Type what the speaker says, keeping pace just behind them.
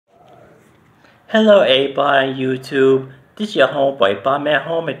Hello everybody on YouTube, this is your homeboy Bombman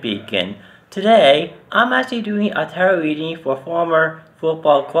Home at Beacon. Today, I'm actually doing a tarot reading for former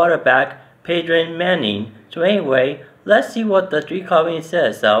football quarterback Peyton Manning. So anyway, let's see what the three card reading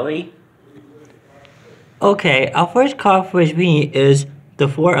says, shall we? Okay, our first card for this reading is the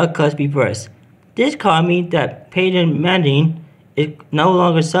Four of Cups reversed. This card means that Peyton Manning is no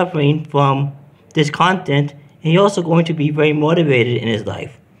longer suffering from discontent, and he's also going to be very motivated in his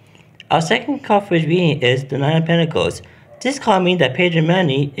life. Our second card for his reading is the Nine of Pentacles. This card means that Peyton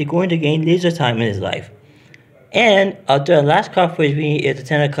Manning is going to gain leisure time in his life. And the last card for his reading is the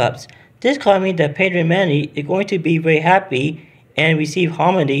Ten of Cups. This card means that Peyton Manning is going to be very happy and receive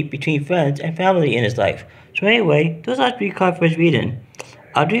harmony between friends and family in his life. So anyway, those are three cards for his reading.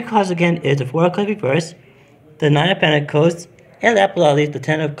 Our three cards again is the Four of Cups reversed, the Nine of Pentacles, and last but not least, the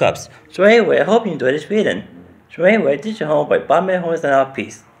Ten of Cups. So anyway, I hope you enjoyed this reading. So anyway, this is your homeboy Bombman Home, and out.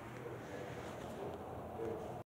 Peace.